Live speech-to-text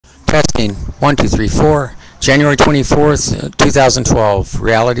Testing. 1, 2, 3, 4. January 24th, 2012.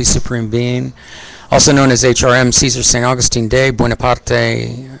 Reality Supreme Being, also known as HRM, Caesar St. Augustine Day,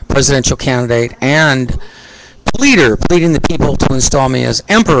 Buonaparte, presidential candidate, and pleader, pleading the people to install me as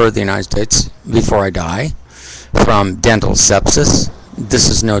Emperor of the United States before I die from dental sepsis. This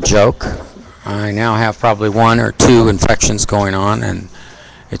is no joke. I now have probably 1 or 2 infections going on, and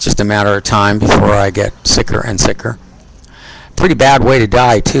it's just a matter of time before I get sicker and sicker. Pretty bad way to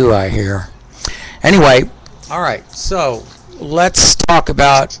die, too, I hear. Anyway, all right, so let's talk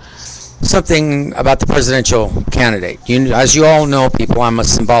about something about the presidential candidate. As you all know, people, I'm a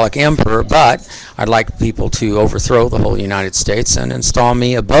symbolic emperor, but I'd like people to overthrow the whole United States and install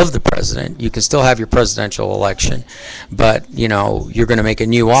me above the president. You can still have your presidential election, but, you know, you're going to make a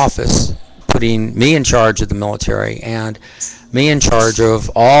new office, putting me in charge of the military and me in charge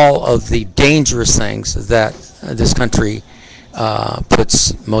of all of the dangerous things that this country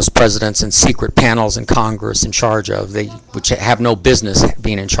puts most presidents and secret panels in Congress in charge of, which have no business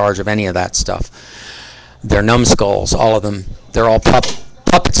being in charge of any of that stuff. They're numbskulls, all of them. They're all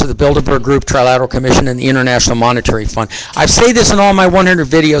puppets of the Bilderberg Group, Trilateral Commission, and the International Monetary Fund. I say this in all my 100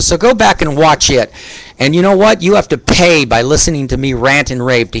 videos, so go back and watch it. And you know what? You have to pay by listening to me rant and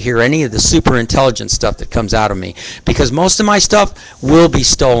rave to hear any of the super intelligent stuff that comes out of me, because most of my stuff will be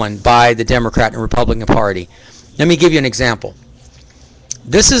stolen by the Democrat and Republican Party. Let me give you an example.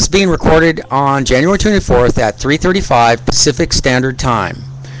 This is being recorded on January 24th at 3:35 Pacific Standard Time.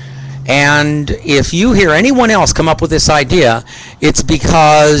 And if you hear anyone else come up with this idea, it's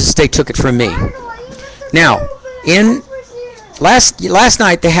because they took it from me. Now, last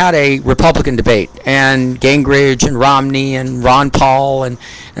night they had a Republican debate, and Gingrich and Romney and Ron Paul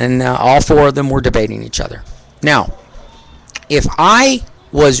and all 4 of them were debating each other. Now, if I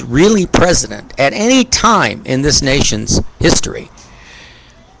was really president at any time in this nation's history,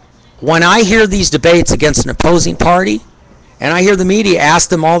 when I hear these debates against an opposing party, and I hear the media ask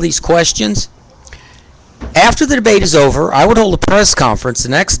them all these questions, after the debate is over, I would hold a press conference the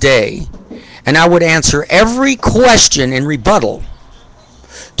next day, and I would answer every question in rebuttal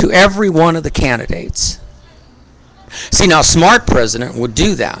to every one of the candidates. See, now, a smart president would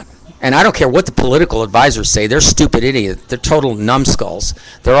do that. And I don't care what the political advisors say. They're stupid idiots. They're total numbskulls.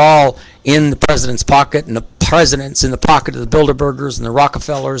 They're all in the president's pocket, and the president's in the pocket of the Bilderbergers and the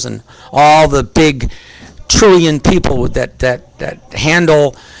Rockefellers and all the big trillion people that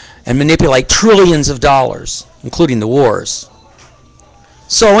handle and manipulate trillions of dollars, including the wars.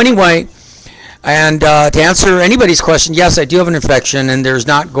 So anyway, and to answer anybody's question, yes, I do have an infection, and I'm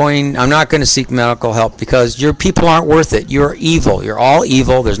not going to seek medical help, because your people aren't worth it. You're evil. You're all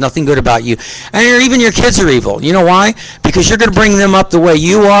evil. There's nothing good about you. And even your kids are evil. You know why? Because you're going to bring them up the way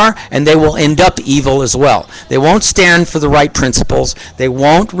you are, and they will end up evil as well. They won't stand for the right principles. They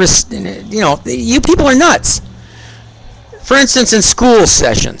won't, you people are nuts. For instance, in school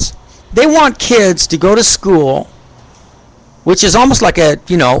sessions, they want kids to go to school, which is almost like a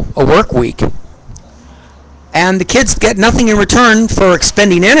work week. And the kids get nothing in return for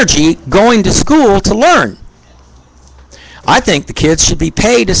expending energy going to school to learn. I think the kids should be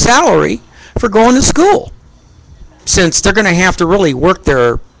paid a salary for going to school, since they're going to have to really work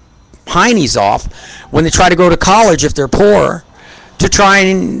their heinies off when they try to go to college if they're poor, to try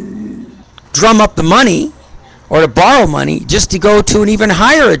and drum up the money or to borrow money just to go to an even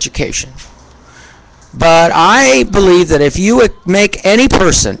higher education. But I believe that if you make any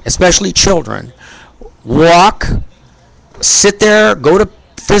person, especially children, walk, sit there, go to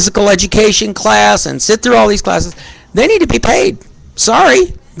physical education class, and sit through all these classes, they need to be paid.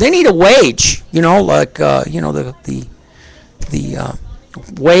 Sorry, they need a wage. The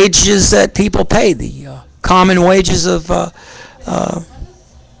wages that people pay, the common wages of what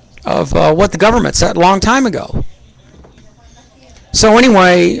the government set a long time ago. So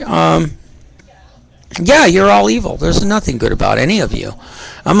anyway, yeah, you're all evil. There's nothing good about any of you.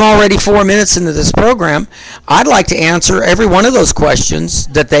 I'm already 4 minutes into this program. I'd like to answer every one of those questions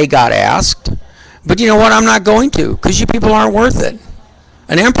that they got asked. But you know what? I'm not going to, because you people aren't worth it.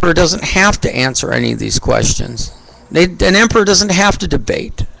 An emperor doesn't have to answer any of these questions. An emperor doesn't have to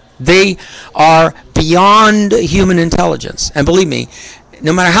debate. They are beyond human intelligence. And believe me,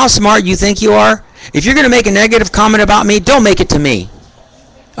 no matter how smart you think you are, if you're going to make a negative comment about me, don't make it to me.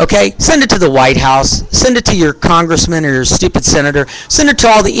 Okay? Send it to the White House. Send it to your congressman or your stupid senator. Send it to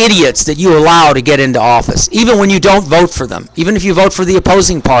all the idiots that you allow to get into office, even when you don't vote for them. Even if you vote for the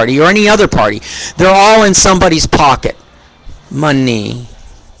opposing party or any other party, they're all in somebody's pocket. Money.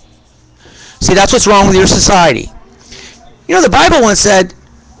 See, that's what's wrong with your society. You know, the Bible once said,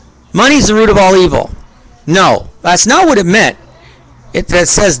 money's the root of all evil. No, that's not what it meant. that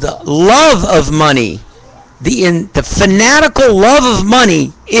says the love of money, the fanatical love of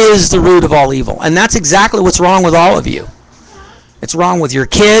money is the root of all evil. And that's exactly what's wrong with all of you. It's wrong with your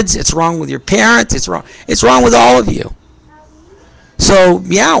kids. It's wrong with your parents. It's wrong with all of you. So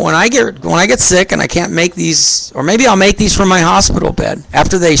yeah, when I get sick and I can't make these, or maybe I'll make these from my hospital bed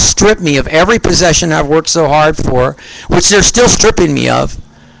after they strip me of every possession I've worked so hard for, which they're still stripping me of.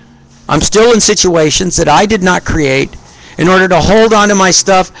 I'm still in situations that I did not create. In order to hold on to my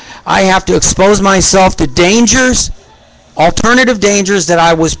stuff, I have to expose myself to dangers, alternative dangers that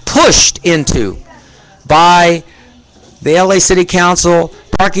I was pushed into by the LA City Council,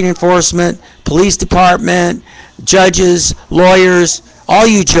 parking enforcement, police department, judges, lawyers, all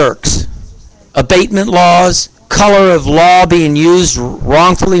you jerks. Abatement laws, color of law being used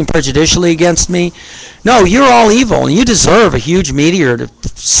wrongfully and prejudicially against me. No, you're all evil, and you deserve a huge meteor to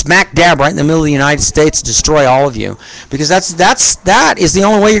smack dab right in the middle of the United States to destroy all of you. Because that is the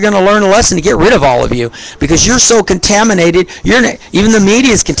only way you're going to learn a lesson, to get rid of all of you. Because you're so contaminated, even the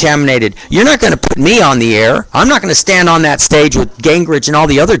media is contaminated. You're not going to put me on the air. I'm not going to stand on that stage with Gingrich and all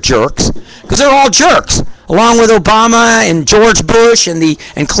the other jerks, because they're all jerks, along with Obama and George Bush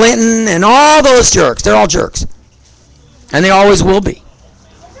and Clinton and all those jerks. They're all jerks, and they always will be.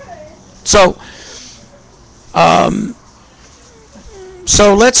 So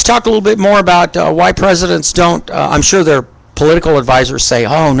let's talk a little bit more about why presidents don't, I'm sure their political advisors say,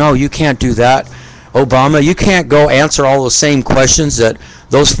 oh no, you can't do that, Obama, you can't go answer all those same questions that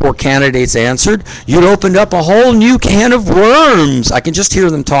those 4 candidates answered. You'd opened up a whole new can of worms. I can just hear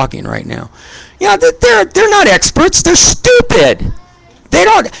them talking right now. Yeah, they're not experts, they're stupid.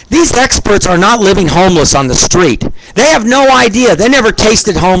 These experts are not living homeless on the street. They have no idea. They never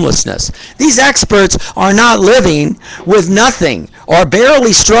tasted homelessness. These experts are not living with nothing or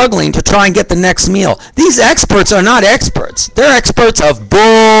barely struggling to try and get the next meal. These experts are not experts. They're experts of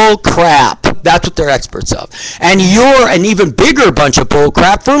bull crap. That's what they're experts of. And you're an even bigger bunch of bull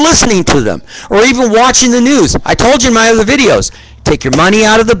crap for listening to them or even watching the news. I told you in my other videos, take your money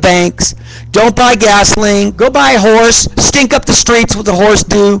out of the banks. Don't buy gasoline. Go buy a horse. Stink up the streets with the horse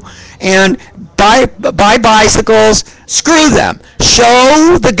do. And buy bicycles. Screw them.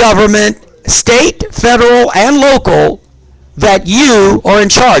 Show the government, state, federal, and local, that you are in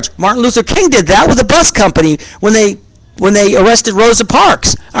charge. Martin Luther King did that with a bus company when they arrested Rosa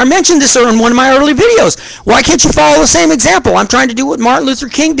Parks. I mentioned this in one of my early videos. Why can't you follow the same example? I'm trying to do what Martin Luther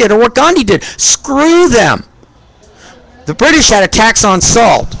King did or what Gandhi did. Screw them. The British had a tax on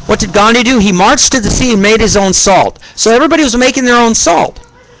salt. What did Gandhi do? He marched to the sea and made his own salt. So everybody was making their own salt.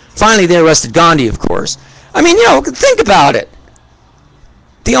 Finally, they arrested Gandhi, of course. I mean, think about it.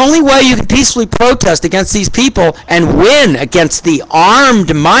 The only way you can peacefully protest against these people and win against the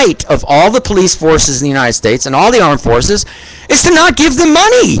armed might of all the police forces in the United States and all the armed forces is to not give them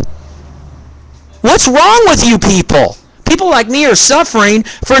money. What's wrong with you people? People like me are suffering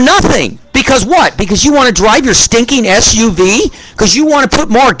for nothing. Because what? Because you want to drive your stinking SUV? Because you want to put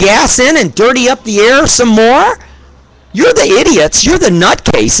more gas in and dirty up the air some more? You're the idiots. You're the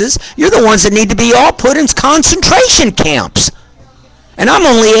nutcases. You're the ones that need to be all put in concentration camps. And I'm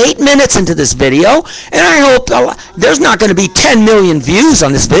only 8 minutes into this video, and I hope there's not going to be 10 million views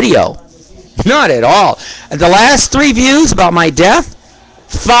on this video. Not at all. The last 3 views about my death,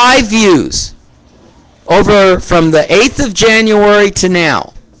 5 views. Over from the 8th of January to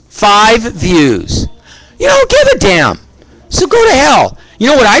now. 5 views. You don't give a damn. So go to hell. You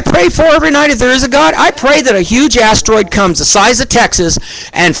know what I pray for every night if there is a God? I pray that a huge asteroid comes the size of Texas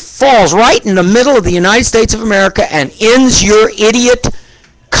and falls right in the middle of the United States of America and ends your idiot,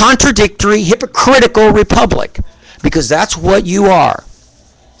 contradictory, hypocritical republic. Because that's what you are.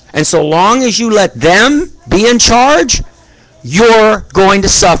 And so long as you let them be in charge, you're going to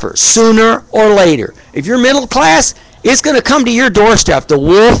suffer sooner or later. If you're middle class, it's going to come to your doorstep. The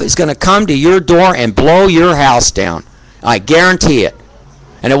wolf is going to come to your door and blow your house down. I guarantee it.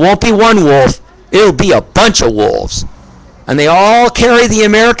 And it won't be one wolf. It'll be a bunch of wolves. And they all carry the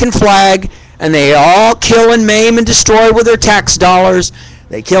American flag, and they all kill and maim and destroy with their tax dollars.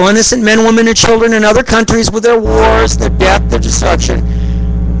 They kill innocent men, women, and children in other countries with their wars, their death, their destruction.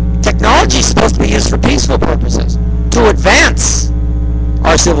 Technology is supposed to be used for peaceful purposes, to advance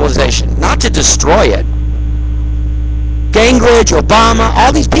our civilization, not to destroy it. Gingrich, Obama,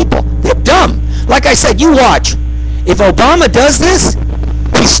 all these people, they're dumb. Like I said, you watch. If Obama does this,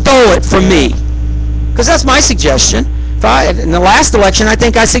 he stole it from me. Because that's my suggestion. In the last election, I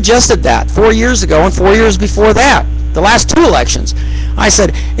think I suggested that 4 years ago and 4 years before that. The last 2 elections. I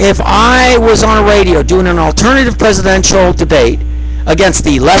said, if I was on a radio doing an alternative presidential debate, against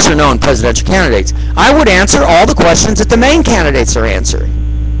the lesser-known presidential candidates, I would answer all the questions that the main candidates are answering.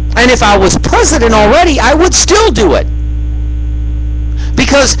 And if I was president already, I would still do it.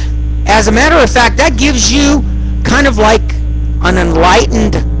 Because, as a matter of fact, that gives you kind of like an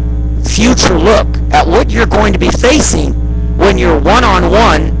enlightened future look at what you're going to be facing when you're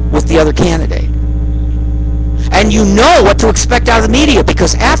one-on-one with the other candidate. And you know what to expect out of the media,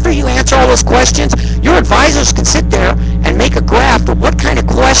 because after you answer all those questions, your advisors can sit there and make a graph of what kind of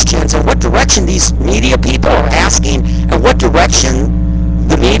questions and what direction these media people are asking and what direction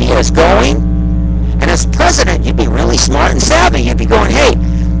the media is going. And as president, you'd be really smart and savvy. You'd be going, hey,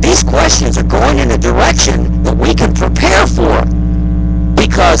 these questions are going in a direction that we can prepare for,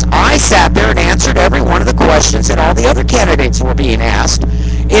 because I sat there and answered every one of the questions that all the other candidates were being asked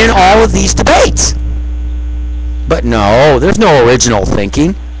in all of these debates. But no, there's no original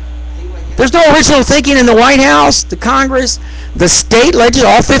thinking. There's no original thinking in the White House, the Congress, the state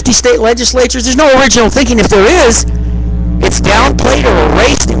all 50 state legislatures. There's no original thinking. If there is, it's downplayed or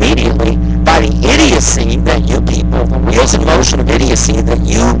erased immediately by the idiocy that you people, the wheels in motion of idiocy that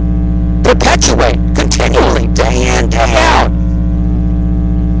you perpetuate continually, day in, day out.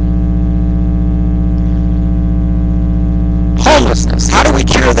 Homelessness. How do we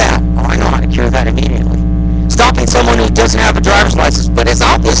cure that? Oh, I know how to cure that immediately. Stopping someone who doesn't have a driver's license but is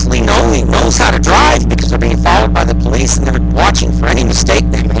obviously knows how to drive because they're being followed by the police and they're watching for any mistake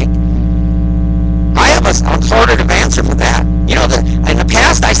they make. I have a authoritative answer for that. You know, in the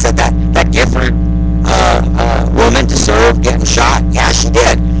past I said that Gifford woman deserved getting shot. Yeah, she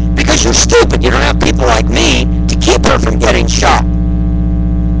did. Because you're stupid. You don't have people like me to keep her from getting shot.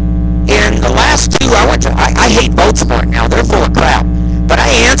 In the last two, I hate votes for it now. They're full of crap. But I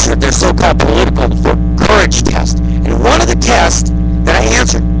answered their so-called political courage test. And one of the tests that I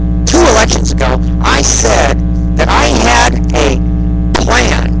answered 2 elections ago, I said that I had a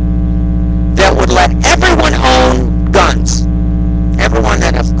plan that would let everyone own guns. Everyone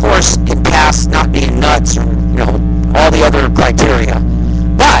that, of course, can pass not being nuts or, all the other criteria.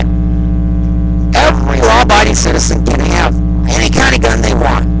 But every law-abiding citizen can have any kind of gun they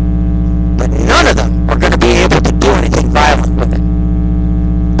want. But none of them are going to be able to do anything violent with it.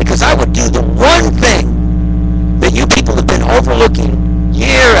 Because I would do the one thing that you people have been overlooking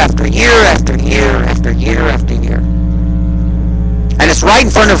year after year after year after year after year. And it's right in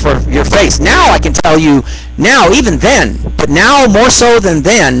front of your face. Now I can tell you, now, even then, but now more so than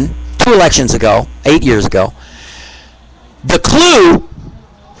then, 2 elections ago, 8 years ago, the clue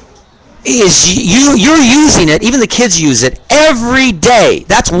is you're using it, even the kids use it every day.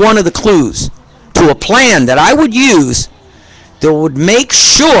 That's one of the clues to a plan that I would use that would make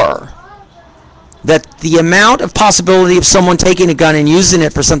sure that the amount of possibility of someone taking a gun and using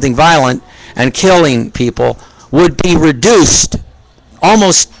it for something violent and killing people would be reduced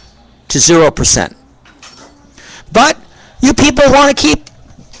almost to 0%. But you people want to keep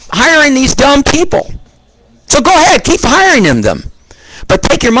hiring these dumb people. So go ahead, keep hiring them. But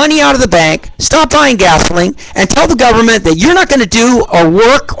take your money out of the bank, stop buying gasoline, and tell the government that you're not going to do or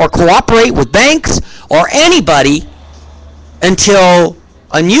work or cooperate with banks or anybody until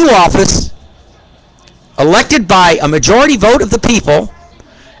a new office elected by a majority vote of the people,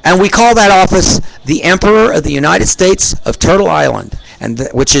 and we call that office the Emperor of the United States of Turtle Island,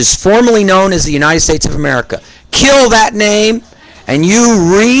 which is formerly known as the United States of America. Kill that name, and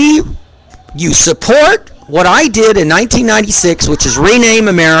you support what I did in 1996, which is rename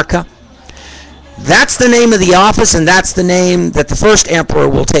America. That's the name of the office, and that's the name that the first emperor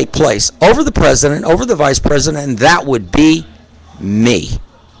will take place over the president, over the vice president, and that would be me.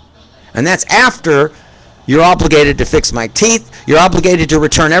 And that's after you're obligated to fix my teeth. You're obligated to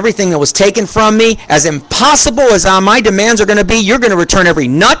return everything that was taken from me. As impossible as my demands are going to be, you're going to return every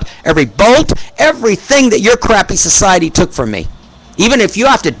nut, every bolt, everything that your crappy society took from me. Even if you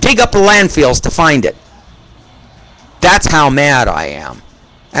have to dig up the landfills to find it. That's how mad I am.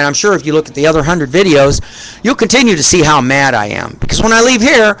 And I'm sure if you look at the other 100 videos, you'll continue to see how mad I am. Because when I leave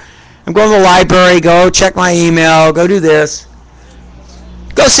here, I'm going to the library, go check my email, go do this.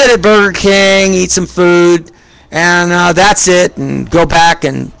 Go sit at Burger King, eat some food, and that's it. And go back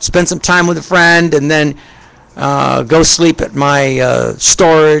and spend some time with a friend, and then go sleep at my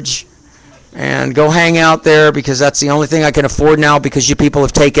storage. And go hang out there because that's the only thing I can afford now, because you people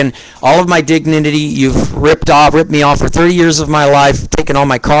have taken all of my dignity. You've ripped me off for 30 years of my life, taken all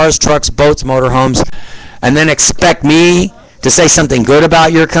my cars, trucks, boats, motorhomes, and then expect me to say something good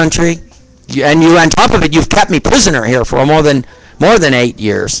about your country. And on top of it, you've kept me prisoner here for more than 8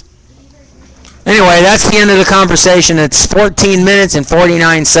 years. Anyway, that's the end of the conversation. It's 14 minutes and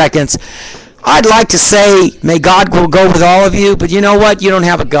 49 seconds. I'd like to say, may God will go with all of you, but you know what? You don't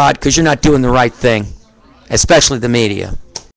have a God because you're not doing the right thing, especially the media.